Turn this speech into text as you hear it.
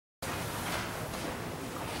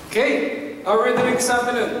Okay, how are we doing this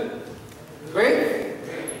afternoon? Great?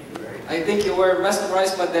 I think you were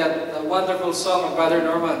mesmerized by that wonderful song of Brother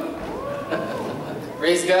Norman.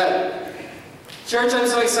 Praise God. Church, I'm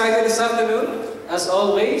so excited this afternoon, as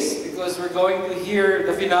always, because we're going to hear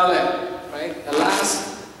the finale, right? The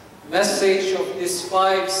last message of this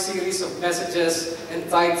 5 series of messages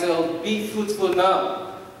entitled, Be Fruitful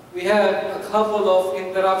Now. We have a couple of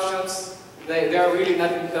interruptions. They are really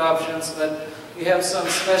not interruptions, but we have some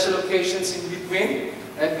special occasions in between.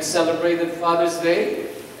 Right? We celebrated Father's Day,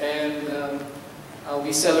 and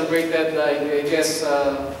we celebrated, I guess,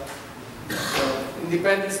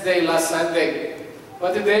 Independence Day last Sunday.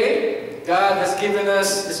 But today, God has given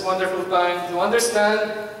us this wonderful time to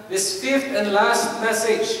understand this 5th and last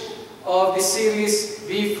message of the series,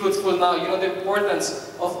 Be Fruitful Now. You know the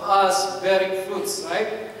importance of us bearing fruits, right?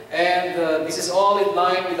 And this is all in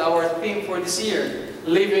line with our theme for this year,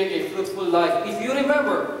 living a fruitful life. If you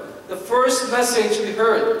remember, the first message we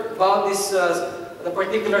heard about this the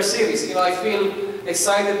particular series, you know, I feel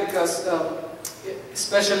excited because,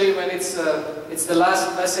 especially when it's the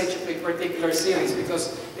last message of a particular series,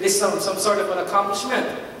 because it is some sort of an accomplishment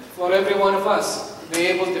for every one of us to be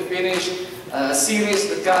able to finish a series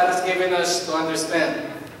that God has given us to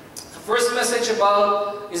understand. The first message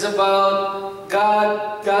is about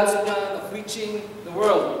God's plan of reaching the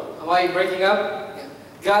world. Am I breaking up? Yeah.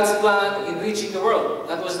 God's plan in reaching the world.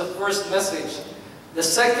 That was the first message. The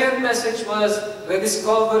second message was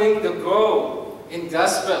rediscovering the grow in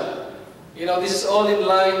gospel. You know, this is all in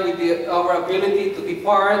line with our ability to be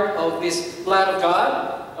part of this plan of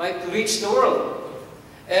God, right, to reach the world.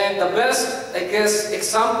 And the best, I guess,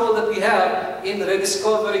 example that we have in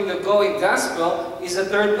rediscovering the going gospel is the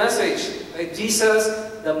third message, right? Jesus,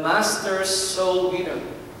 the Master's soul winner.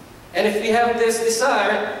 And if we have this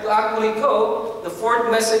desire to actually go, the fourth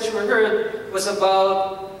message we heard was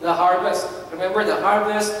about the harvest. Remember, the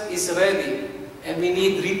harvest is ready, and we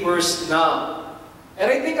need reapers now. And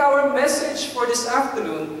I think our message for this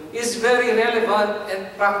afternoon is very relevant and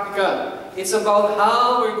practical. It's about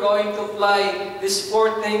how we're going to apply these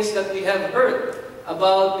 4 things that we have heard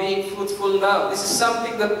about being fruitful now. This is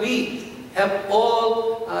something that we have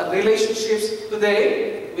all relationships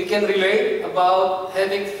today. We can relate about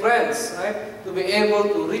having friends, right? To be able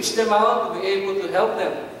to reach them out, to be able to help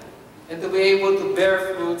them, and to be able to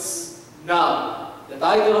bear fruits now. The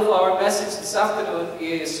title of our message this afternoon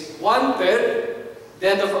is Wanted,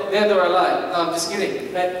 Dead or Alive. No, I'm just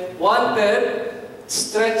kidding. Right? Wanted,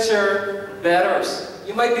 Stretcher Bearers.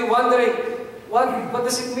 You might be wondering, what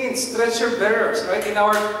does it mean, stretcher bearers, right? In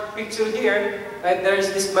our picture here, right,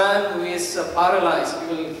 there's this man who is paralyzed. We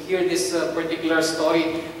will hear this particular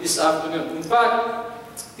story this afternoon. In fact,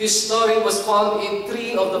 this story was found in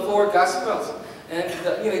 3 of the 4 Gospels. And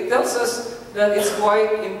you know, it tells us that it's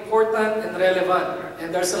quite important and relevant.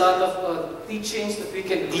 And there's a lot of teachings that we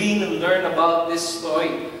can glean and learn about this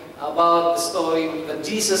story. About the story that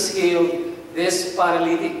Jesus healed this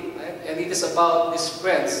paralytic. Right? And it is about his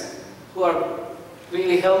friends who are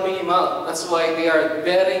really helping him out. That's why they are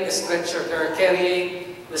bearing the stretcher. They are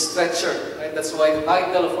carrying the stretcher. Right? That's why the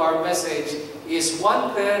title of our message is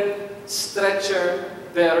Wanted, Stretcher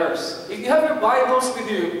Bearers. If you have your Bibles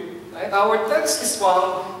with you, right, our text is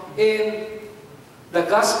found in the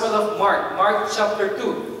Gospel of Mark, Mark chapter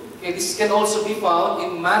 2. Okay, this can also be found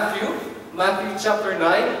in Matthew chapter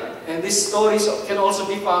 9, and these stories can also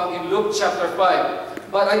be found in Luke chapter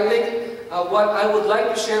 5. But I think what I would like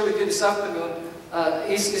to share with you this afternoon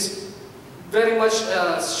is very much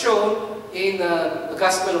shown in the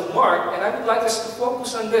Gospel of Mark, and I would like us to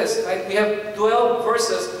focus on this. Right? We have 12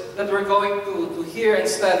 verses that we're going to hear and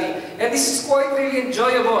study. And this is quite really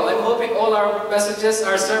enjoyable. I'm hoping all our messages,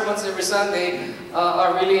 our sermons every Sunday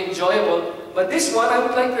are really enjoyable. But this one, I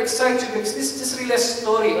would like to excite you because this is really a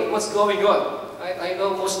story of what's going on. I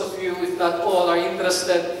know most of you, if not all, are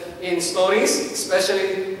interested in stories,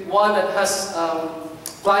 especially one that has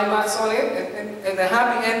climax on it and a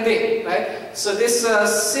happy ending, right? So this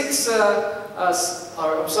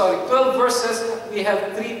 12 verses, we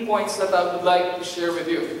have 3 points that I would like to share with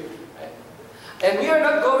you. Right? And we are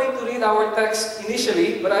not going to read our text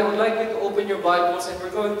initially, but I would like you to open your Bibles and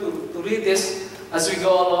we're going to read this as we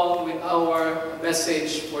go along with our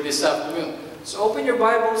message for this afternoon. So open your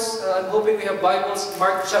Bibles. I'm hoping we have Bibles.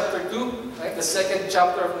 Mark chapter 2, right? The 2nd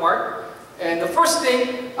chapter of Mark. And the first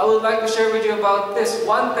thing I would like to share with you about this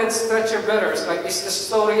Wanted Stretcher Bearers, right, is the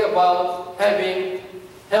story about having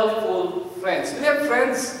helpful friends. Do we have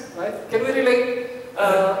friends? Right? Can we relate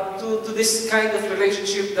to this kind of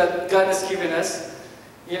relationship that God has given us?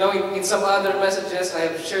 You know, in some other messages I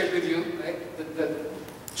have shared with you, right, that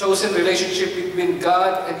chosen relationship between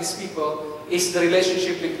God and His people is the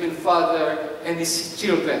relationship between Father and His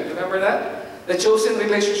children. Remember that? The chosen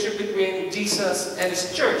relationship between Jesus and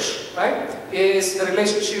His church, right, is the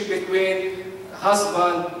relationship between a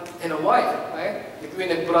husband and a wife, right?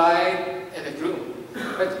 Between a bride and a groom.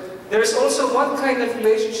 But there is also one kind of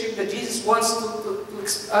relationship that Jesus wants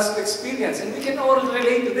us to experience, and we can all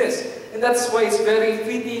relate to this. And that's why it's very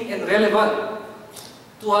fitting and relevant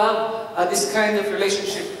to have this kind of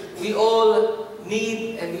relationship. We all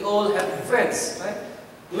need and we all have friends, right?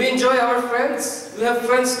 Do we enjoy our friends? Do we have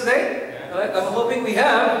friends today? Yeah. Right? I'm hoping we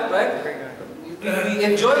have, right? We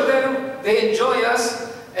enjoy them, they enjoy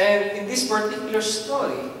us, and in this particular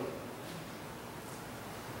story,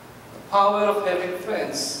 the power of having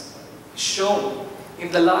friends is shown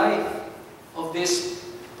in the life of this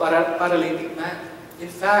paralytic man. In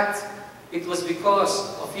fact, it was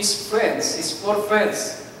because of his friends, his 4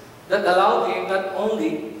 friends, that allowed him not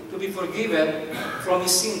only to be forgiven from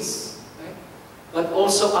his sins, right, but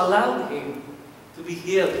also allowed him to be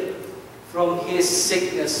healed from his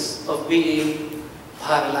sickness of being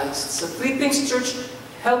paralyzed. So 3 things, church: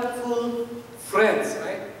 helpful friends,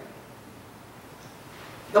 right?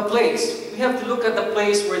 The place. We have to look at the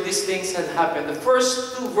place where these things had happened. The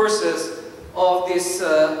first 2 verses of this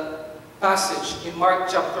passage in Mark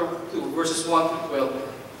chapter 2, verses 1 to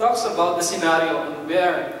 12, talks about the scenario and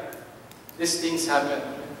where these things happened.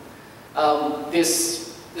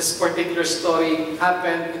 This particular story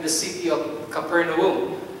happened in the city of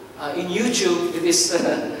Capernaum. In YouTube, it is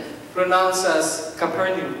pronounced as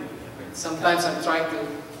Capernaum. Sometimes I'm trying to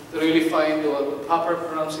really find the proper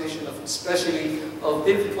pronunciation of, especially of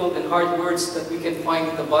difficult and hard words that we can find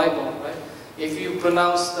in the Bible, right? If you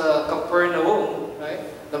pronounce Capernaum, right,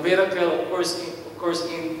 the miracle, of course,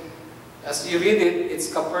 as you read it,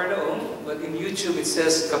 it's Capernaum, but in YouTube it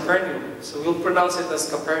says Capernaum. So we'll pronounce it as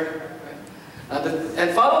Capernaum. Right?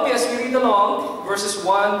 And follow me as we read along, verses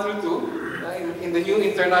 1 through 2, right, in the New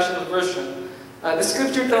International Version. The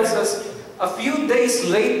scripture tells us, a few days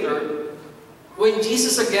later, when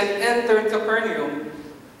Jesus again entered Capernaum,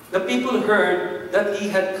 the people heard that He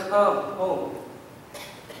had come home.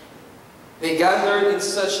 They gathered in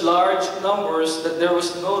such large numbers that there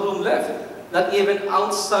was no room left, not even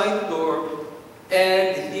outside the door,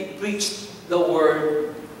 and He preached the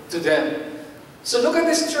word to them. So look at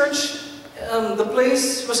this church. The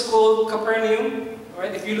place was called Capernaum.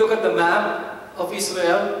 Right? If you look at the map of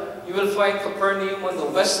Israel, you will find Capernaum on the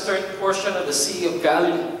western portion of the Sea of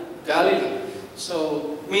Galilee.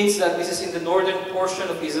 So it means that this is in the northern portion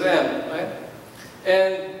of Israel. Right?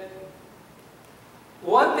 And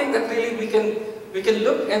one thing that really we can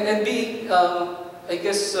look and be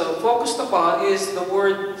focused upon is the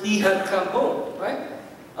word He had come home, right?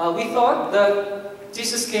 We thought that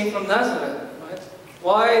Jesus came from Nazareth, right?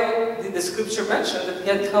 Why did the scripture mention that He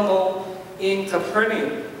had come home in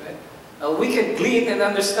Capernaum, right? We can glean and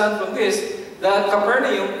understand from this that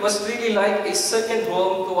Capernaum was really like a second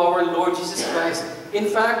home to our Lord Jesus Christ. In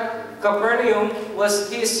fact, Capernaum was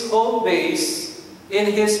His home base in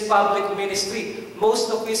His public ministry.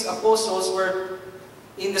 Most of His apostles were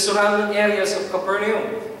in the surrounding areas of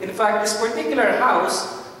Capernaum. In fact, this particular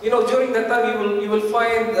house, during that time you will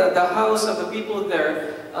find the house of the people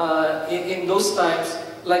there in those times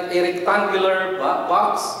like a rectangular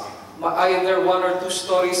box, either 1 or 2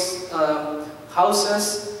 stories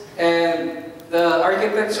houses, and the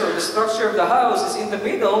architecture, the structure of the house is in the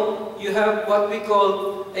middle. You have what we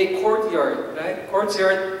call a courtyard, right?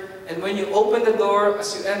 Courtyard. And when you open the door,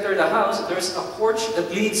 as you enter the house, there's a porch that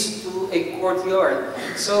leads to a courtyard.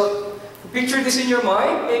 So, picture this in your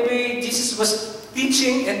mind. Maybe Jesus was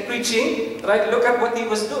teaching and preaching, right? Look at what He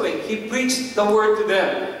was doing. He preached the word to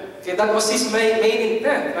them. Okay, that was His main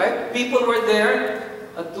intent, right? People were there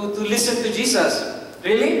to listen to Jesus.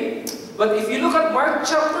 Really? But if you look at Mark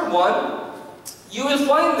chapter 1, you will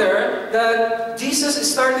find there that Jesus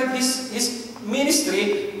started His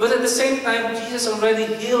ministry, but at the same time, Jesus already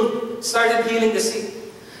started healing the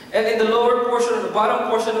sick. And in the lower portion, or the bottom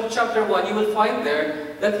portion of chapter 1, you will find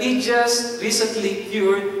there that He just recently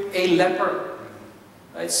cured a leper.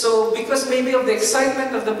 Right? So, because maybe of the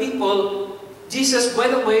excitement of the people, Jesus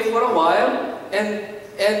went away for a while,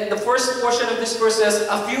 and the first portion of this verse says,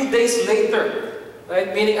 a few days later,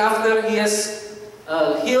 right? Meaning after He has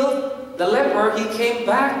healed the leper, He came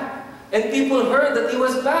back, and people heard that He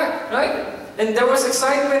was back, right? And there was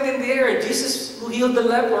excitement in the air. Jesus, who healed the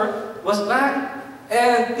leper, was back.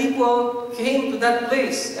 And people came to that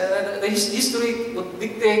place. The history would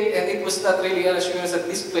dictate, and it was not really an assurance that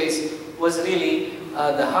this place was really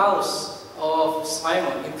the house of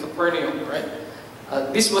Simon in Capernaum, right?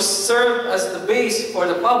 This was served as the base for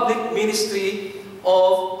the public ministry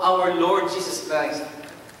of our Lord Jesus Christ.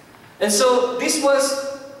 And so this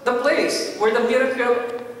was the place where the miracle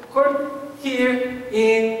occurred here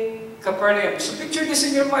in Capernaum. So picture this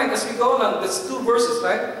in your mind as we go along. That's 2 verses,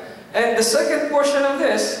 right? And the second portion of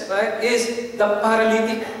this, right, is the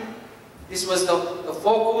paralytic. This was the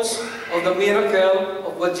focus of the miracle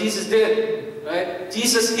of what Jesus did, right?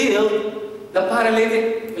 Jesus healed the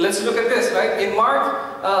paralytic. Let's look at this, right? In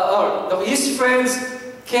Mark, his friends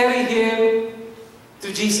carry him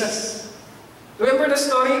to Jesus. Remember the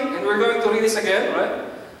story? And we're going to read this again, right?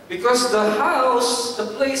 Because the house, the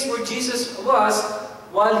place where Jesus was,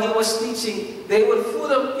 while he was teaching, they were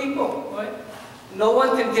full of people, right? No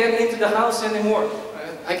one can get into the house anymore.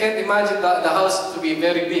 Right? I can't imagine the house to be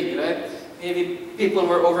very big, right? Maybe people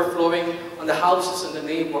were overflowing on the houses of the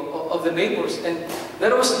neighbors. And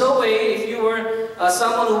there was no way, if you were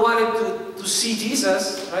someone who wanted to see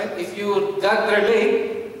Jesus, right? If you got there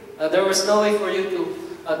late, there was no way for you to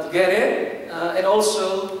get in, and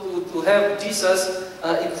also to have Jesus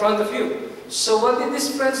in front of you. So what did these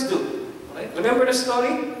friends do? Right? Remember the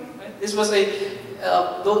story? Right? This was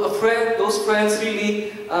those friends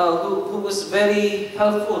really who was very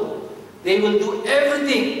helpful. They will do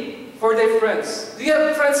everything for their friends. Do you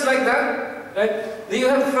have friends like that? Right? Do you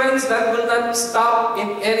have friends that will not stop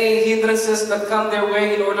in any hindrances that come their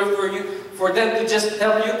way in order for them to just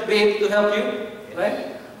help you, to be able to help you? Right?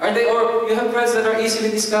 Or you have friends that are easily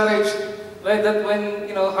discouraged, right? That when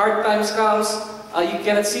hard times comes, you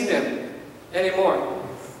cannot see them anymore.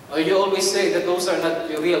 Or you always say that those are not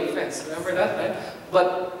your real friends. Remember that, right?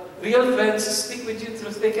 But real friends stick with you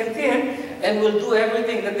through thick and thin, and will do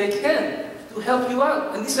everything that they can to help you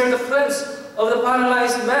out. And these are the friends of the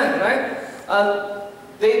paralyzed man, right?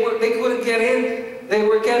 They couldn't get in. They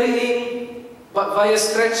were carrying via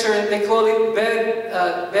stretcher, and they call it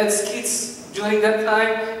bed skits. During that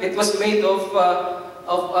time, it was made of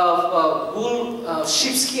wool,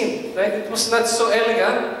 sheepskin, right? It was not so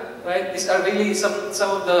elegant, right? These are really some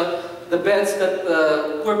of the beds that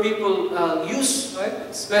poor people use, right?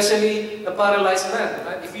 Especially the paralyzed man.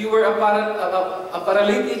 Right? If you were a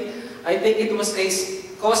paralytic, I think it was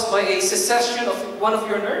caused by a secession of one of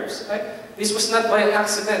your nerves, right? This was not by an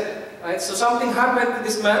accident, right? So something happened to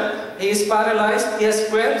this man. He is paralyzed. He has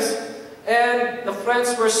friends. And the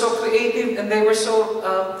friends were so creative, and they were so,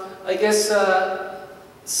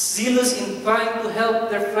 zealous in trying to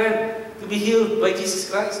help their friend to be healed by Jesus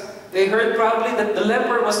Christ. They heard probably that the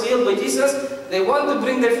leper was healed by Jesus. They want to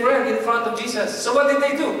bring their friend in front of Jesus. So what did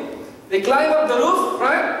they do? They climbed up the roof,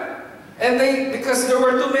 right? And because there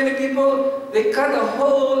were too many people, they cut a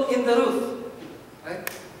hole in the roof. Right?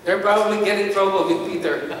 They're probably getting in trouble with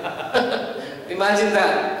Peter. Imagine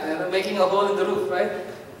that, making a hole in the roof, right?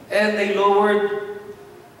 And they lowered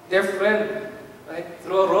their friend, right,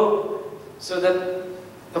 through a rope, so that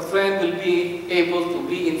the friend will be able to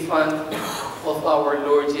be in front of our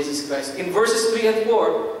Lord Jesus Christ. In verses 3 and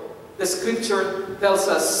 4, the scripture tells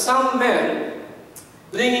us, some men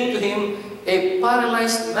bringing to him a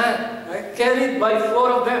paralyzed man, right, carried by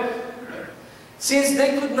 4 of them. Since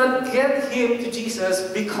they could not get him to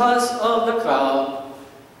Jesus because of the crowd,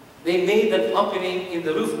 they made an opening in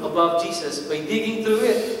the roof above Jesus by digging through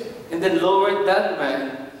it, and then lowered that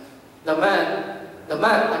man. The man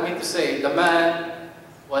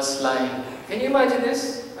was lying. Can you imagine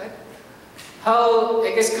this? Right? How,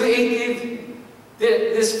 creative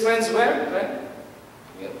these friends were, right?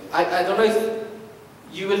 I don't know if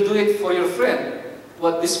you will do it for your friend,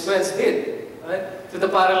 what these friends did, right? To the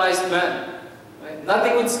paralyzed man. Right?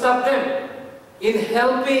 Nothing would stop them in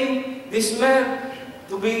helping this man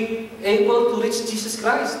to be able to reach Jesus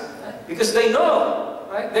Christ. Right? Because they know,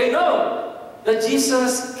 right? They know that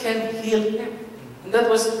Jesus can heal him. And that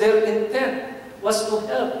was their intent, was to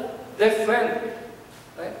help their friend,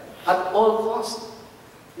 right? At all costs.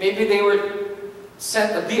 Maybe they were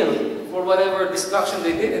sent a bill for whatever destruction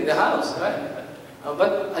they did in the house, right?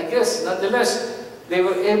 But I guess, nonetheless, they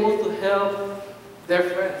were able to help their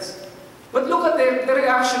friends. But look at the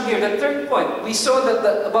reaction here, the third point. We saw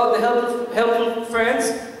that about the helpful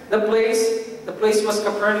friends, the place was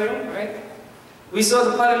Capernaum, right? We saw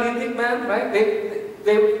the paralytic man, right?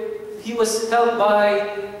 He was helped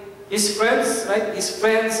by his friends, right? His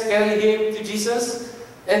friends carried him to Jesus.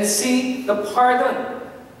 And see the pardon.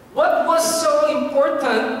 What was so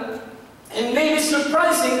important and maybe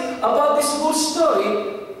surprising about this whole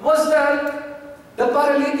story was that the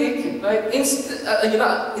paralytic, right?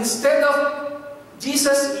 Instead of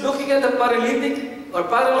Jesus looking at the paralytic or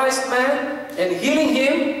paralyzed man and healing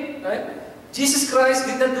him, right? Jesus Christ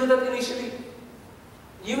did not do that initially.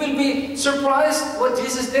 You will be surprised what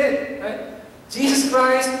Jesus did. Right? Jesus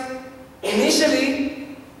Christ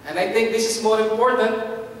initially, and I think this is more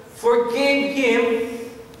important, forgave him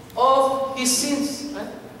of his sins. Right?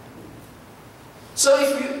 So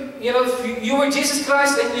if you were Jesus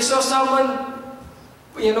Christ and you saw someone,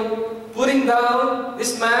 putting down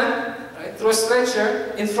this man, right, through a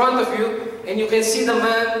stretcher in front of you, and you can see the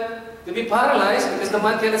man to be paralyzed because the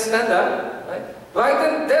man cannot stand up, right?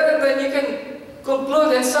 Right there and then you can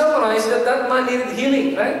conclude and summarize that that man needed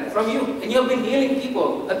healing, right, from you, and you have been healing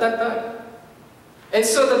people at that time. And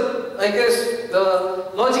so I guess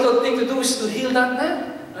the logical thing to do is to heal that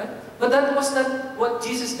man, right? But that was not what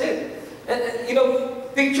Jesus did. And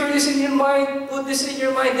picture this in your mind, put this in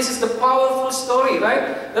your mind. This is the powerful story,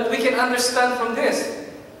 right? That we can understand from this.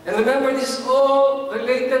 And remember, this is all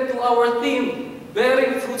related to our theme,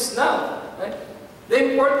 bearing fruits now. Right?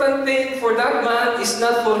 The important thing for that man is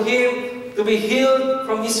not for him to be healed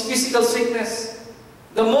from his physical sickness.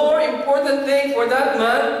 The more important thing for that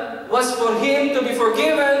man was for him to be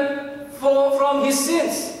forgiven from his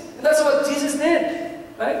sins. And that's what Jesus did.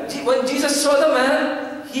 Right? When Jesus saw the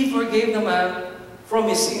man, he forgave the man from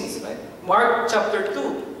his sins. Right? Mark chapter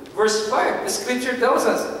 2, verse 5, the scripture tells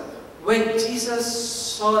us, when Jesus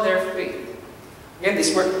saw their faith. Again,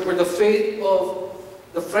 these were the faith of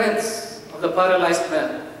the friends of the paralyzed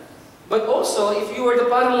man. But also, if you were the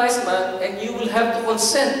paralyzed man and you will have to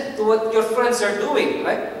consent to what your friends are doing,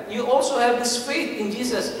 right? You also have this faith in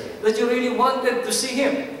Jesus that you really wanted to see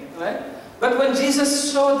him, right? But when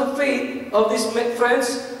Jesus saw the faith of these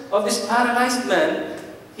friends of this paralyzed man,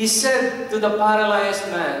 he said to the paralyzed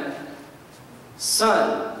man,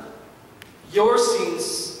 "Son, your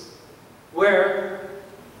sins were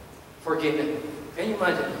forgiven." Can you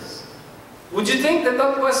imagine this? Would you think that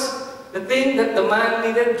that was the thing that the man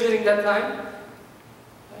needed during that time?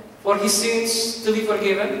 For his sins to be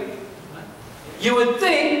forgiven? You would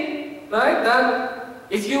think, right, that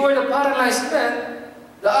if you were the paralyzed man,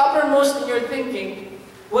 the uppermost in your thinking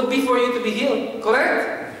would be for you to be healed,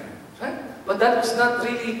 correct? Right? But that was not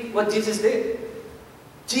really what Jesus did.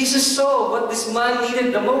 Jesus saw what this man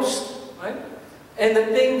needed the most, right? And the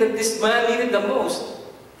thing that this man needed the most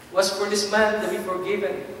was for this man to be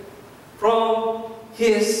forgiven from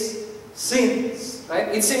his sins, right?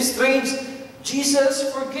 It seems strange.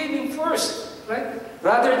 Jesus forgave him first, right?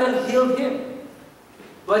 Rather than healed him.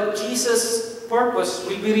 But Jesus' purpose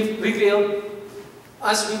will be revealed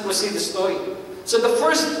as we proceed the story. So the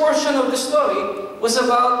first portion of the story was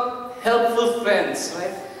about helpful friends,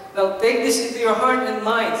 right? Now take this into your heart and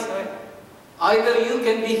minds, right? Either you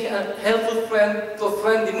can be a helpful friend to a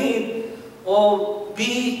friend in need, or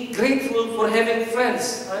be grateful for having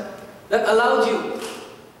friends, right, that allowed you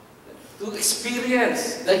to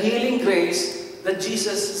experience the healing grace that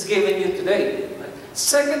Jesus has given you today. Right?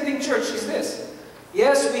 Second thing, church, is this.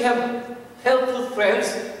 Yes, we have helpful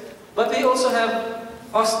friends, but we also have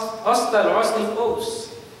hostile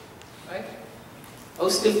foes. Right?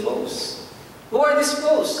 Hostile foes. Who are these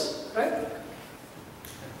foes? Right?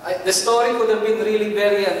 The story could have been really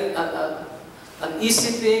very an easy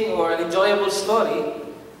thing or an enjoyable story,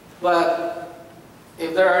 but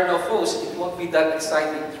if there are no foes, it won't be that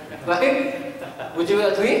exciting, right? Would you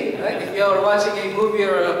agree? Right? If you are watching a movie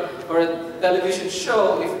or a television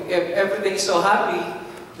show, if everything is so happy,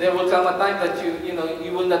 there will come a time that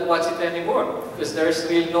you will not watch it anymore because there's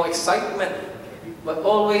really no excitement. But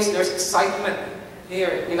always there's excitement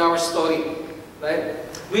here in our story, right?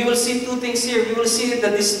 We will see two things here. We will see the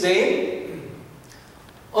disdain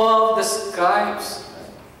of the scribes.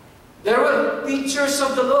 There were teachers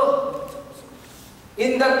of the law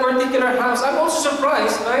in that particular house. I'm also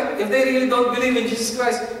surprised, right? If they really don't believe in Jesus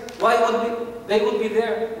Christ, why would they would be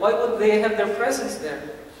there? Why would they have their presence there?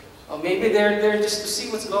 Or maybe they're there just to see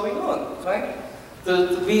what's going on, right?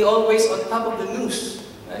 To be always on top of the news,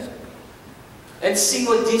 right? And see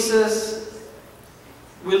what Jesus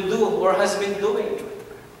will do or has been doing.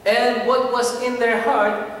 And what was in their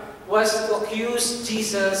heart was to accuse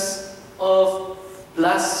Jesus of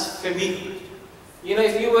blasphemy. You know,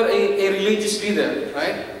 if you were a religious leader,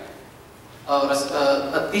 right?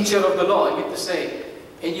 A teacher of the law, I mean to say,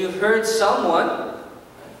 and you heard someone,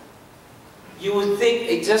 you would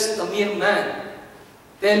think just a mere man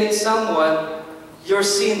telling someone, your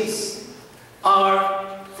sins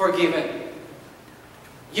are forgiven.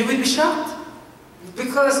 You would be shocked.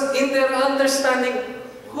 Because in their understanding,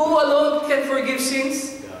 who alone can forgive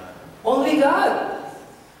sins? God. Only God.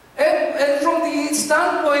 And from the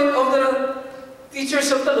standpoint of the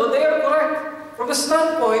teachers of the law, they are correct. From the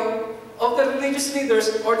standpoint of the religious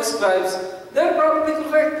leaders or the scribes, they're probably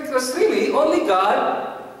correct because really, only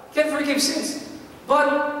God can forgive sins.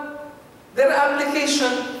 But their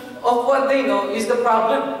application of what they know is the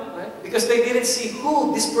problem, right? Because they didn't see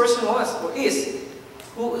who this person was or is,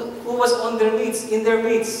 who was on their midst, in their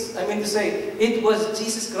midst. I mean to say, it was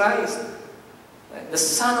Jesus Christ, right? The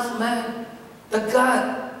Son of Man, the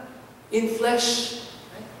God in flesh.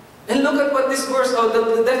 And look at what this verse, or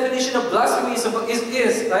the definition of blasphemy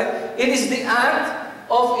is, right? It is the act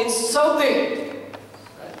of insulting,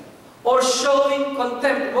 right? Or showing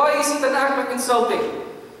contempt. Why is it an act of insulting?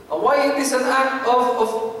 Why it is an act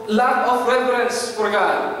of lack of reverence for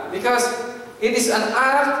God? Because it is an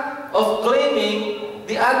act of claiming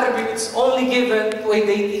the attributes only given to a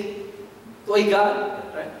deity, to a God,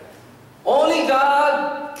 right? Only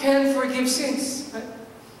God can forgive sins, right?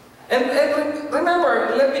 And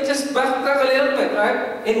remember, let me just backtrack a little bit,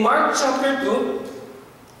 right? In Mark chapter 2,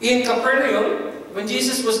 in Capernaum, when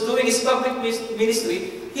Jesus was doing his public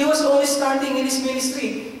ministry, he was only starting in his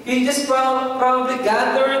ministry. He just probably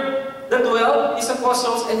gathered the 12, his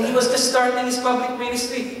apostles, and he was just starting his public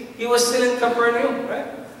ministry. He was still in Capernaum, right?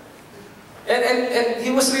 And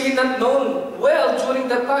he was really not known well during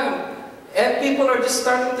that time. And people are just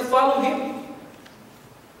starting to follow him.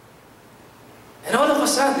 And all of a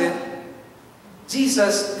sudden,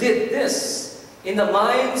 Jesus did this in the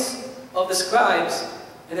minds of the scribes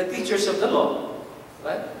and the teachers of the law.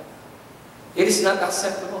 Right? It is not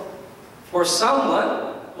acceptable for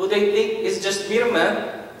someone who they think is just mere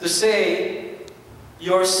man to say,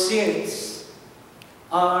 your sins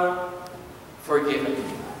are forgiven.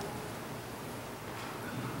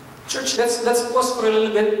 Church, let's pause for a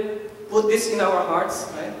little bit, put this in our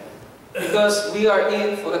hearts, right? Because we are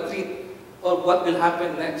in for a treat of what will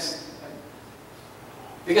happen next. Right?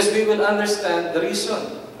 Because we will understand the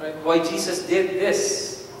reason, right, why Jesus did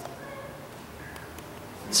this.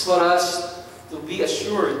 It's for us to be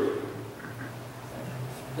assured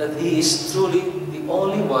that He is truly the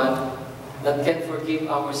only one that can forgive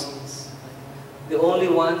our sins. The only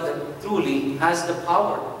one that truly has the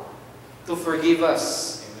power to forgive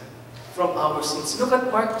us from our sins. Look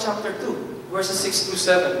at Mark chapter 2, verses 6 to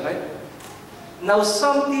 7, right? Now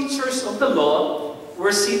some teachers of the law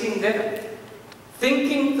were sitting there,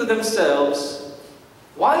 thinking to themselves,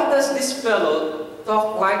 why does this fellow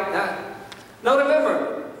talk like that? Now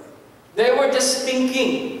remember, they were just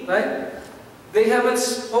thinking, right? They haven't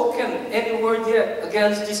spoken any word yet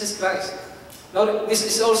against Jesus Christ. Now this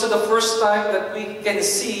is also the first time that we can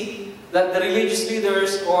see that the religious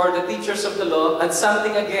leaders or the teachers of the law had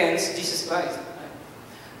something against Jesus Christ.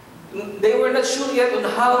 They were not sure yet on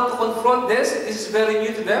how to confront this. This is very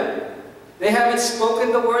new to them. They haven't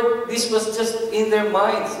spoken the word. This was just in their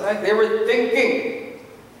minds, right? They were thinking.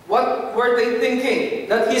 What were they thinking?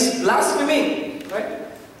 That he's blaspheming, right?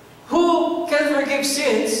 Who can forgive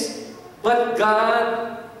sins but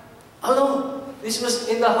God alone? This was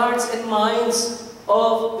in the hearts and minds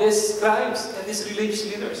of these scribes and these religious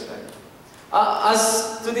leaders, right?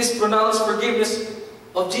 As to this pronounced forgiveness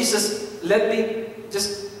of Jesus, let me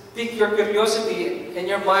just pique your curiosity and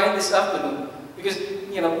your mind this afternoon. Because,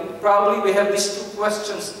 probably we have these two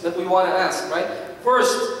questions that we want to ask, right?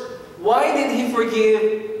 First, why did He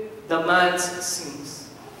forgive the man's sins?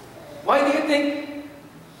 Why do you think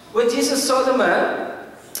when Jesus saw the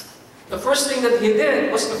man, the first thing that He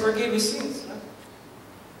did was to forgive his sins? Right?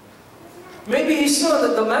 Maybe He saw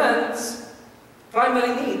that the man's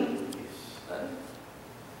primary need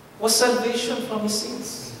was salvation from his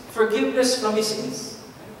sins, forgiveness from his sins.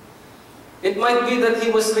 It might be that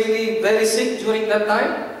he was really very sick during that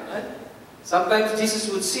time. Right? Sometimes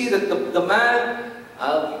Jesus would see that the man,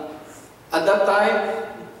 at that time,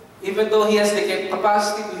 even though he has the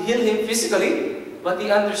capacity to heal him physically, but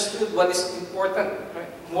he understood what is important,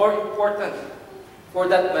 right? More important for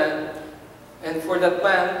that man. And for that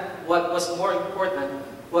man, what was more important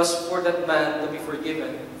was for that man to be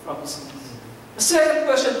forgiven from his sins. The second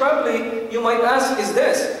question probably you might ask is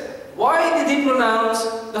this: why did He pronounce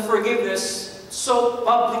the forgiveness so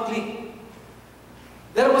publicly?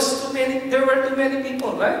 There were too many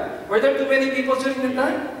people, right? Were there too many people during the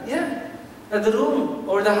time? Yeah. The room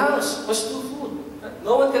or the house was too full. Right?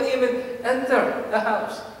 No one can even enter the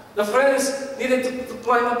house. The friends needed to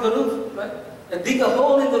climb up the roof, right? And dig a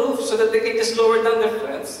hole in the roof so that they can just lower down their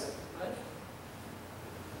friends. Right?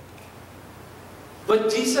 But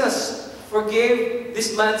Jesus forgave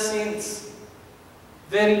this man's sins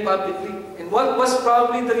very publicly. And what was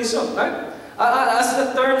probably the reason, right? As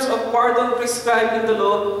the terms of pardon prescribed in the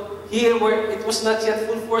law, here where it was not yet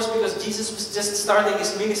full force because Jesus was just starting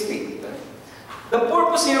His ministry. Right? The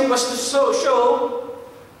purpose here was to show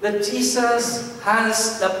that Jesus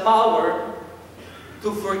has the power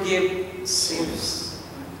to forgive sins.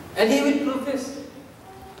 And He will prove this.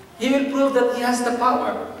 He will prove that He has the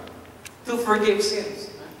power to forgive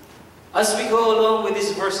sins. As we go along with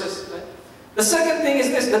these verses. Right? The second thing is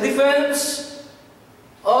this, the defense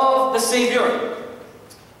of the Savior.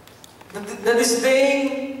 The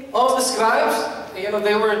disdain of the scribes. You know,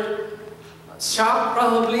 they were shocked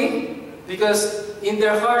probably because in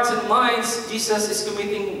their hearts and minds, Jesus is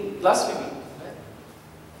committing blasphemy. Right?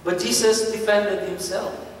 But Jesus defended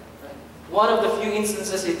Himself. Right? One of the few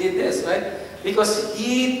instances He did this, right? Because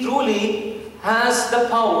He truly has the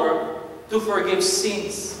power to forgive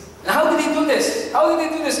sins. And how did He do this? How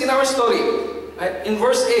did He do this in our story? Right? In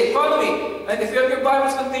verse 8, follow me. Right? If you have your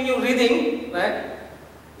Bibles, continue reading. Right?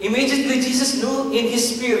 Immediately Jesus knew in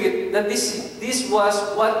His spirit that this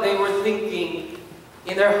was what they were thinking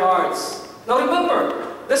in their hearts. Now remember,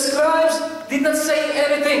 the scribes did not say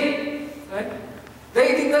anything. Right? They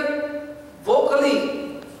did not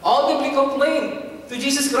vocally, audibly complain to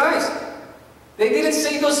Jesus Christ. They didn't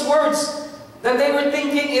say those words that they were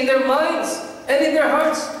thinking in their minds and in their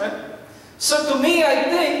hearts. Right? So to me, I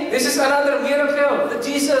think this is another miracle that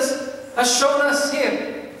Jesus has shown us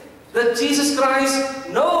Him. That Jesus Christ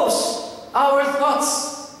knows our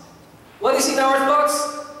thoughts. What is in our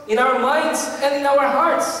thoughts? In our minds and in our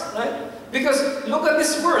hearts. Right? Because look at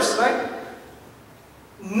this verse, right?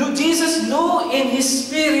 Jesus knew in His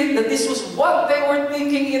spirit that this was what they were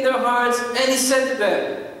thinking in their hearts, and He said to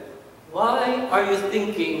them, why are you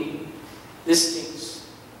thinking these things?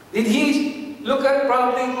 Did He look at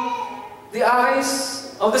probably the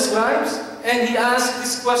eyes of the scribes and He asked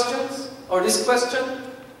these questions, or this question?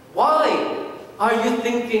 Why are you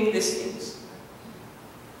thinking these things?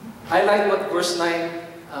 I like what verse 9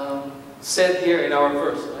 said here in our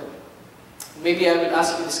verse. Right? Maybe I will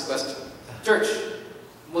ask you this question. Church,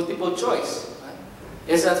 multiple choice. Right?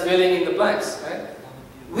 Is that filling in the blanks? Right?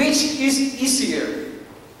 Which is easier?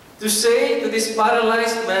 To say to this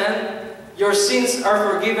paralyzed man, your sins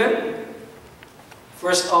are forgiven?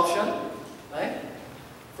 First option. Right?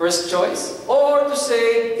 First choice. Or to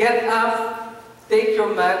say, get up, take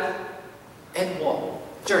your mat, and walk.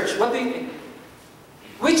 Church, what do you think?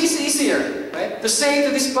 Which is easier? Right? To say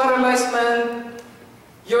to this paralyzed man,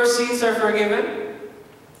 your sins are forgiven?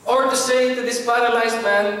 Or to say to this paralyzed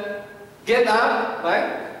man, get up,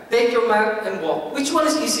 right? Take your mat and walk. Which one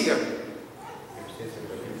is easier?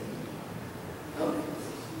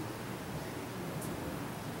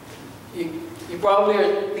 You probably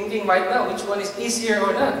are thinking right now, which one is easier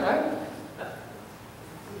or not, right?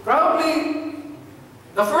 Probably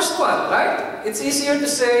the first one, right? It's easier to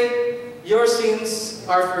say, your sins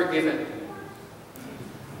are forgiven.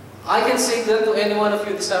 I can say that to any one of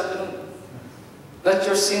you this afternoon, that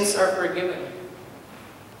your sins are forgiven.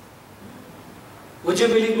 Would you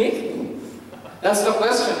believe me? That's the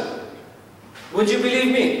question. Would you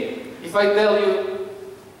believe me if I tell you,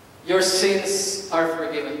 your sins are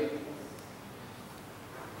forgiven?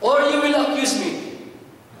 Or you will accuse me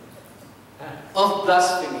of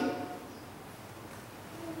blasphemy.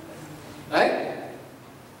 Right?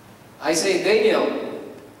 I say, Daniel,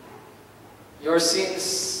 your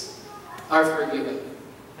sins are forgiven.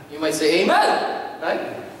 You might say, amen.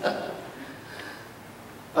 Right?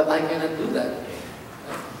 But I cannot do that.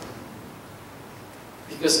 Right?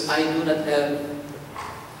 Because I do not have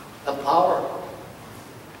the power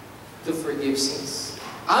to forgive sins.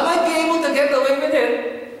 I might be able to get away with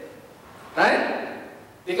it. Right?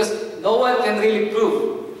 Because no one can really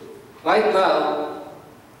prove right now,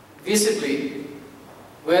 visibly,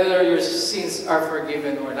 whether your sins are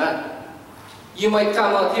forgiven or not. You might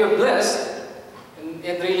come out here blessed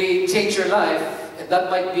and really change your life, and that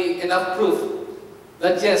might be enough proof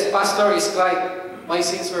that yes, Pastor is right, my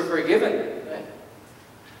sins were forgiven. Right?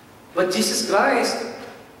 But Jesus Christ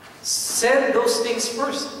said those things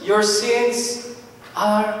first. Your sins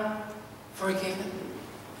are forgiven.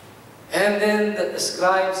 And then the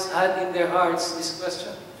scribes had in their hearts this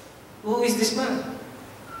question. Who is this man?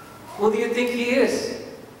 Who do you think he is?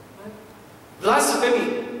 Right?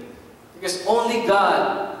 Blasphemy. Because only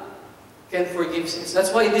God can forgive sins.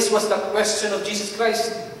 That's why this was the question of Jesus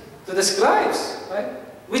Christ to the scribes. Right?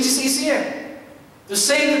 Which is easier? To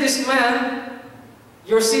say to this man,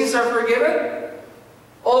 your sins are forgiven?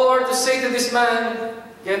 Or to say to this man,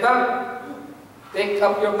 get up, take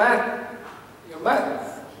up your mat,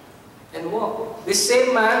 and walk. The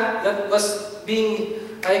same man that was being,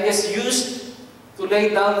 I guess, used to lay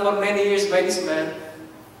down for many years by this man,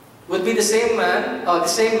 would be the same man,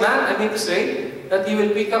 I mean to say, that he will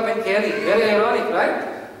pick up and carry. Very ironic,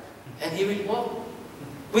 right? And he will walk.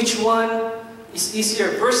 Which one is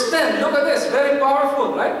easier? Verse 10, look at this, very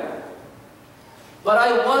powerful, right? But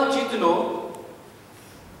I want you to know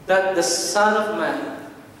that the Son of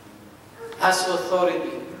Man has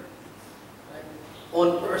authority, right,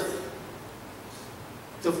 on earth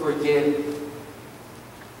to forgive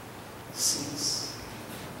sins.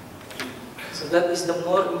 So that is the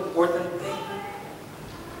more important thing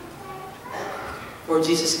for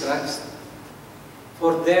Jesus Christ.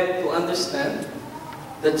 For them to understand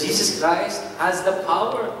that Jesus Christ has the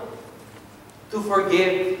power to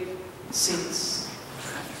forgive sins.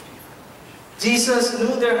 Jesus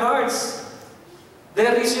knew their hearts,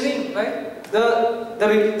 their reasoning, right?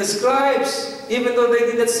 The scribes, even though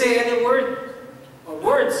they didn't say any word or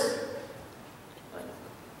words,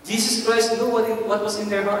 Jesus Christ knew what was in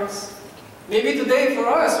their hearts. Maybe today for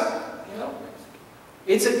us,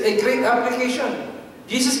 it's a great application.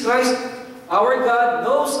 Jesus Christ, our God,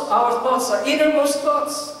 knows our thoughts, our innermost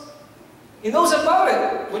thoughts. He knows about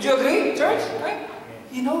it. Would you agree, church? Right?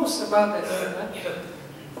 He knows about it. Right?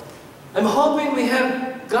 I'm hoping we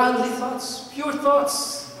have godly thoughts, pure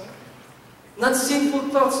thoughts, not sinful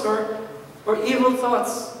thoughts or evil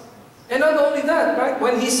thoughts. And not only that, right?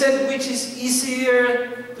 When he said, which is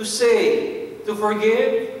easier to say, to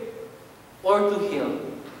forgive or to heal?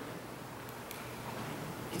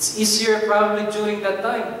 It's easier probably during that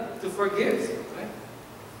time to forgive, right?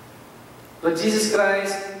 But Jesus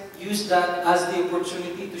Christ used that as the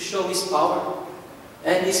opportunity to show His power.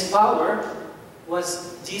 And His power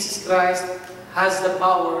was Jesus Christ has the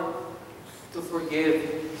power to forgive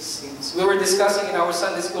sins. We were discussing in our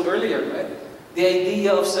Sunday school earlier, right? The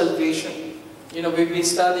idea of salvation. We've been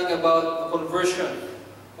studying about conversion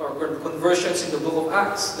or conversions in the book of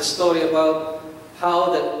Acts. The story about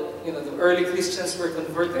how the early Christians were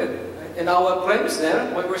converted. Right? And our premise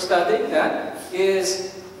there, when we're studying that,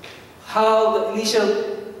 is how the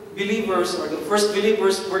initial believers or the first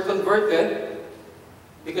believers were converted,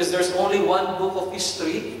 because there's only one book of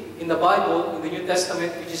history in the Bible, in the New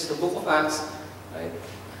Testament, which is the book of Acts. Right?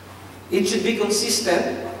 It should be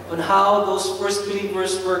consistent on how those first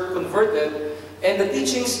believers were converted, and the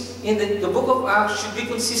teachings in the book of Acts should be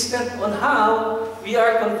consistent on how we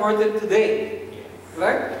are converted today.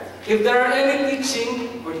 Right? If there are any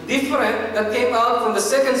teaching or different that came out from the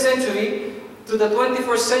 2nd century to the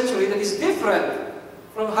 21st century that is different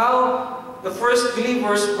from how the first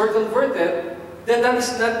believers were converted, then that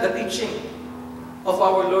is not the teaching of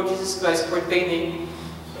our Lord Jesus Christ pertaining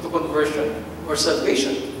to conversion or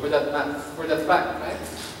salvation, for that fact, right?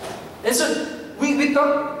 And so we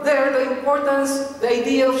talked there the importance, the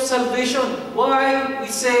idea of salvation. Why we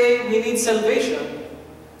say we need salvation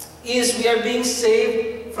is we are being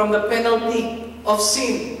saved from the penalty of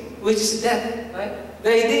sin, which is death, right?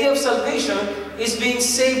 The idea of salvation is being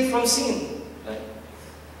saved from sin. Right?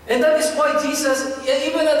 And that is why Jesus,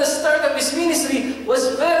 even at the start of His ministry,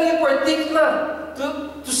 was very particular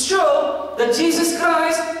to show that Jesus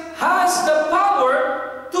Christ has the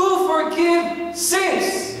power to forgive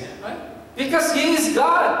sins. Right? Because He is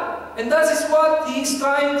God. And that is what He is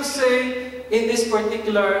trying to say in this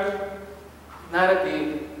particular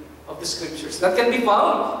narrative of the Scriptures. That can be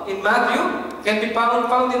found in Matthew, can be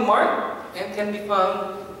found in Mark, and can be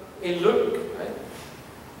found in Luke. Right?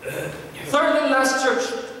 Third and last,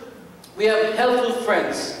 church, we have helpful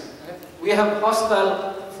friends. Right? We have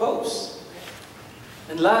hostile foes.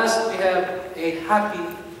 And last, we have a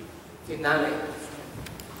happy finale.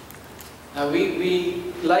 Now, we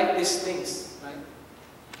like these things. Right?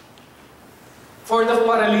 For the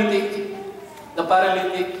paralytic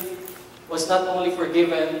was not only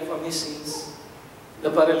forgiven from his sins, the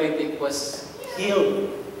paralytic was healed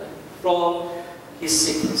from his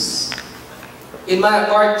sickness. In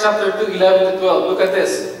Mark chapter 2, 11 to 12, look at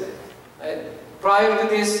this. Right? Prior to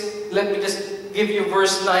this, let me just give you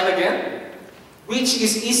verse 9 again. Which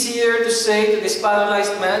is easier to say to this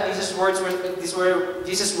paralyzed man? These were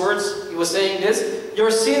Jesus' words. He was saying this: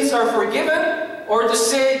 your sins are forgiven, or to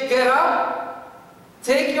say, get up,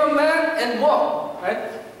 take your mat and walk. Right?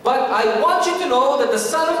 But I want you to know that the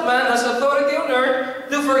Son of Man has authority on earth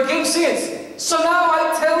to forgive sins. So now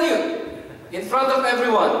I tell you, in front of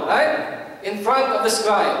everyone, right? In front of the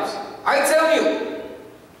scribes, I tell you,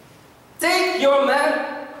 take your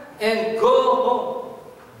mat and go home.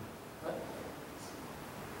 Right?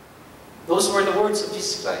 Those were the words of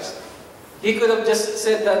Jesus Christ. He could have just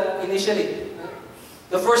said that initially. Right?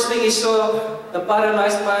 The first thing he saw, the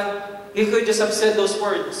paralyzed man, he could just have said those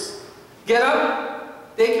words. Get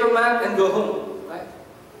up, take your mat, and go home. Right?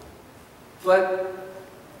 But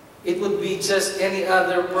it would be just any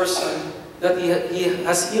other person that he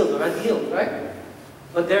has healed or had healed, right?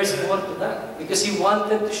 But there's more to that. Because he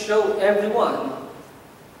wanted to show everyone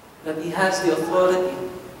that he has the authority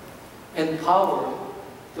and power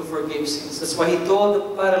to forgive sins. That's why he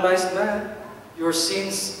told the paralyzed man, your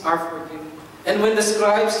sins are forgiven. And when the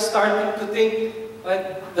scribes started to think,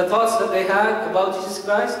 right, the thoughts that they had about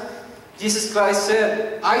Jesus Christ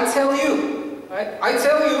said, I tell you, right, I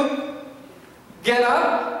tell you, get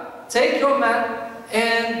up, take your mat,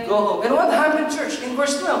 and go home. And what happened, church? In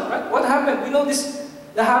verse 12, right? What happened? We know this,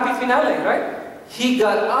 the happy finale, right? He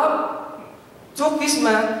got up, took his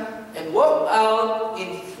mat, and walked out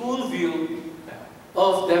in full view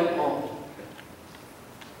of them all.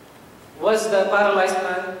 Was the paralyzed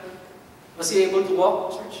man, was he able to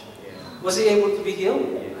walk, church? Was he able to be healed?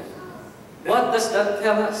 What does that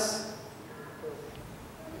tell us?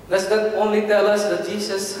 Does that only tell us that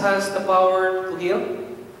Jesus has the power to heal?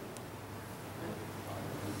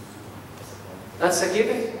 That's a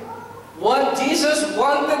given. What Jesus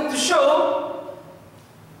wanted to show,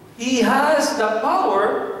 He has the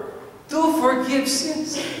power to forgive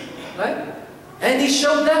sins. Right? And He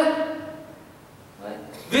showed that. Right?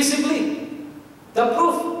 Visibly. The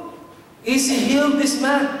proof is He healed this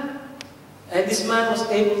man. And this man was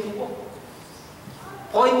able to walk.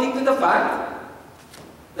 Pointing to the fact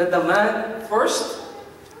that the man first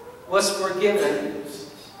was forgiven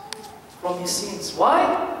from his sins.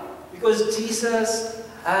 Why? Because Jesus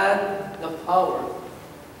had the power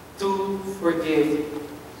to forgive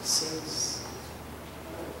sins.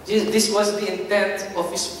 This was the intent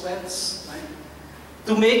of His friends, right?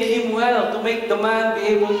 To make him well, to make the man be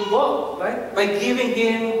able to walk, right? By giving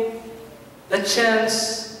him the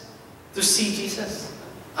chance to see Jesus.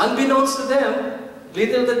 Unbeknownst to them,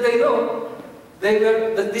 little did they know,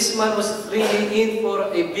 that this man was really in for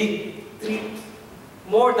a big treat,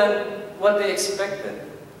 more than what they expected.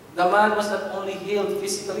 The man was not only healed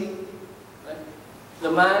physically, right?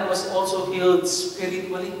 The man was also healed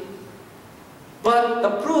spiritually. But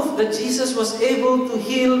the proof that Jesus was able to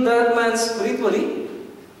heal that man spiritually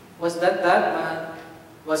was that that man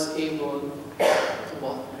was able to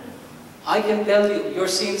walk. I can tell you, your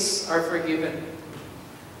sins are forgiven.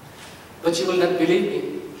 But you will not believe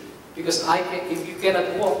me. Because if you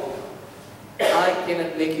cannot walk, I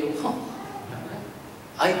cannot make you walk.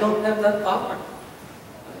 I don't have that power.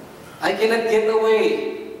 I cannot get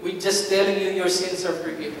away with just telling you your sins are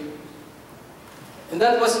forgiven. And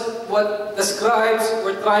that was what the scribes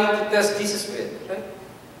were trying to test Jesus with. Right?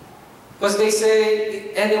 Because they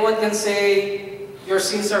say, anyone can say, your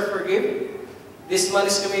sins are forgiven. This man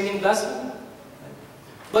is committing blasphemy.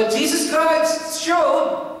 But Jesus Christ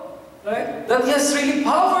showed, right, that He has really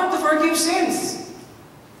power to forgive sins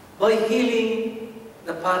by healing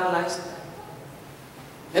the paralyzed man.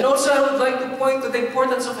 And also I would like to point to the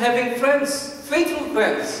importance of having friends, faithful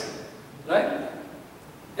friends, right?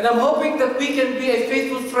 And I'm hoping that we can be a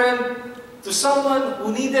faithful friend to someone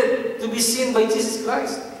who needed to be seen by Jesus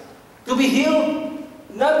Christ, to be healed,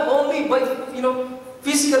 not only by,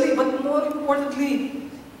 physically, but more importantly,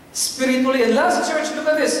 spiritually. And last church, look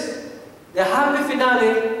at this, the happy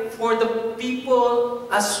finale for the people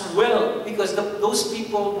as well, because those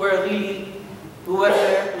people were really, who were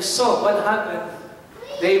there, who saw what happened,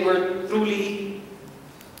 they were truly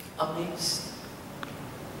amazed.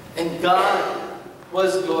 And God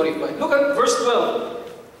was glorified. Look at verse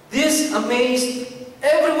 12. This amazed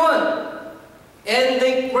everyone, and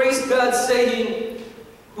they praised God, saying,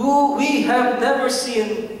 we have never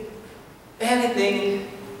seen anything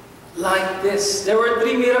like this. There were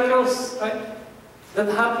 3 miracles, right, that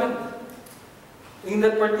happened in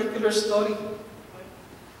that particular story.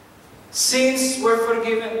 Sins were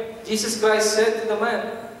forgiven. Jesus Christ said to the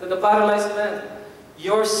man, to the paralyzed man,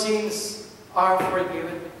 your sins are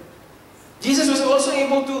forgiven. Jesus was also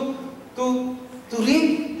able to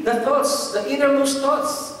read the thoughts, the innermost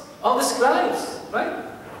thoughts of the scribes, right?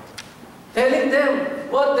 Telling them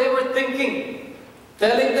what they were thinking.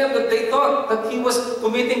 Telling them that they thought that He was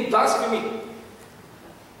committing blasphemy.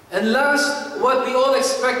 And last, what we all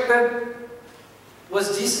expected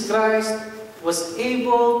was Jesus Christ was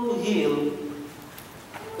able to heal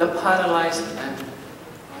the paralyzed man.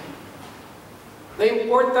 The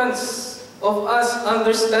importance of us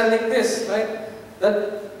understanding this, right?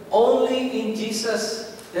 That only in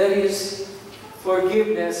Jesus there is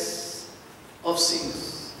forgiveness of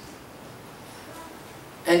sins.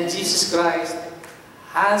 And Jesus Christ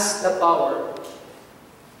has the power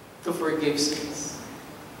to forgive sins.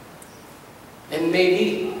 And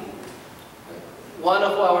maybe one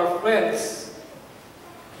of our friends,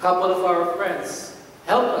 a couple of our friends,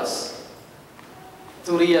 help us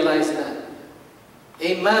to realize that.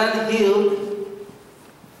 A man healed,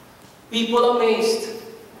 people amazed.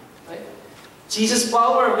 Right? Jesus'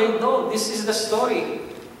 power made known. This is the story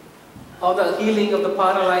of the healing of the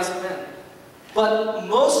paralyzed man. But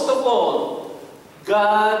most of all,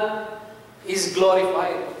 God is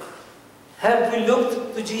glorified. Have we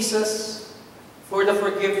looked to Jesus for the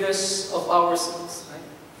forgiveness of our sins? Right?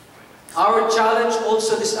 Our challenge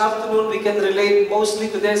also this afternoon, we can relate mostly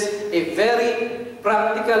to this, a very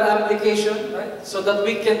practical application, right? So that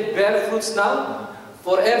we can bear fruits now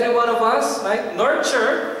for every one of us, right?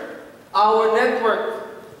 Nurture our network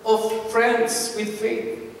of friends with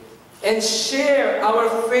faith and share our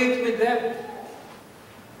faith with them.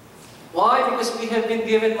 Why? Because we have been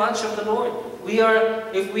given much of the Lord.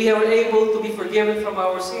 If we are able to be forgiven from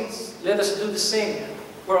our sins, let us do the same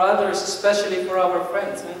for others, especially for our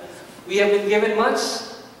friends. Right? We have been given much,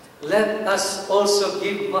 let us also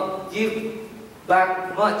give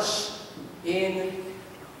back much in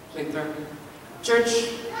return. Church,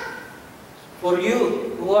 for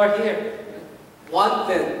you who are here,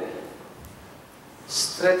 wanted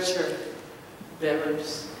stretcher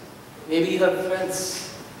bearers. Maybe you have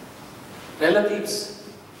friends, relatives,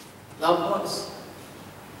 loved ones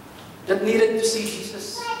that needed to see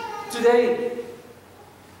Jesus today.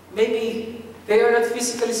 Maybe they are not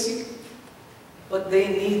physically sick, but they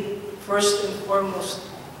need first and foremost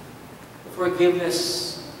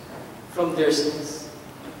forgiveness from their sins.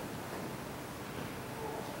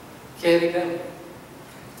 Carry them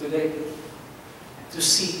today to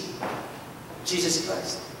see Jesus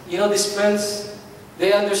Christ. You know, these friends,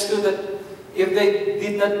 they understood that if they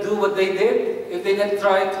did not do what they did, if they did not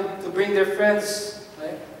try to bring their friends,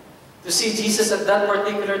 right, to see Jesus at that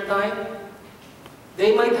particular time,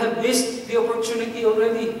 they might have missed the opportunity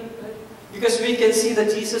already. Right? Because we can see that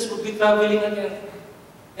Jesus will be traveling again.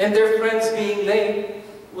 And their friends being lame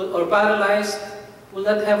or paralyzed will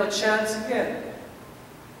not have a chance again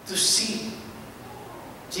to see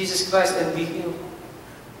Jesus Christ and be healed.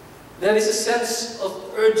 There is a sense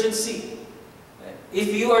of urgency.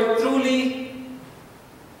 If you are truly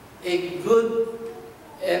a good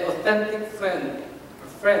and authentic friend or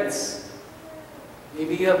friends,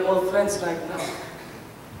 maybe you have more friends right now,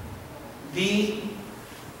 be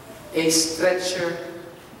a stretcher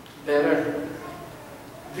bearer.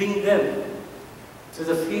 Bring them to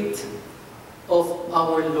the feet of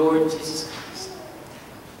our Lord Jesus Christ.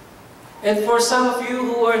 And for some of you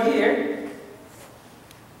who are here,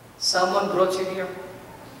 someone brought you here.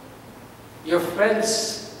 Your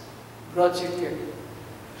friends brought you here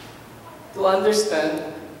to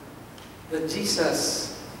understand that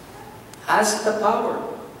Jesus has the power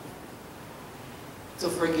to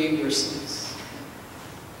forgive your sins.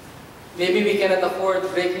 Maybe we cannot afford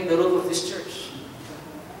breaking the roof of this church.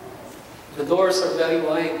 The doors are very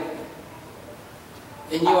wide,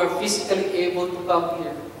 and you are physically able to come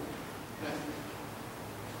here.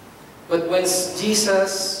 But when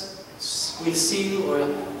Jesus will see you or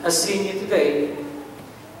has seen you today,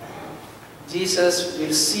 Jesus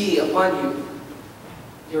will see upon you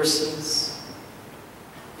your sins.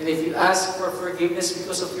 And if you ask for forgiveness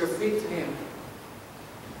because of your faith to Him,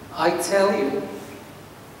 I tell you,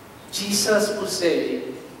 Jesus will say,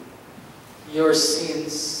 your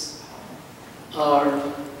sins are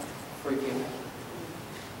forgiven.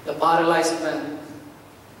 The paralyzed man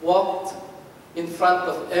walked in front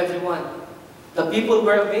of everyone. The people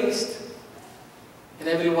were amazed, and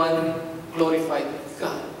everyone glorified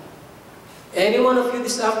God. Any one of you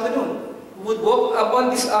this afternoon who would walk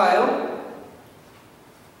upon this aisle,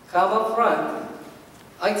 come up front,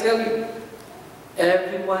 I tell you,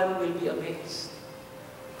 everyone will be amazed.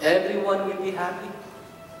 Everyone will be happy.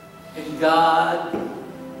 And God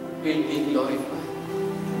will be glorified.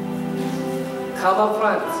 Come up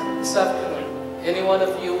front this afternoon. Any one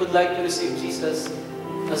of you would like to receive Jesus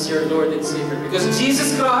as your Lord and Savior. Because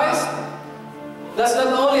Jesus Christ does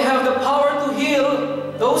not only have the power to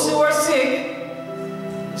heal those who are sick,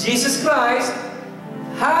 Jesus Christ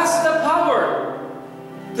has the power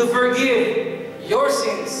to forgive your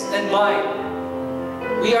sins and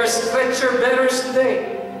mine. We are stretcher bearers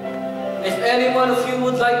today. If any one of you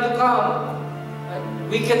would like to come,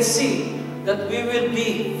 we can see that we will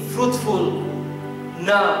be fruitful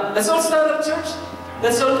now. Let's all stand up, church.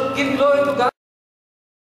 Let's all give glory to God.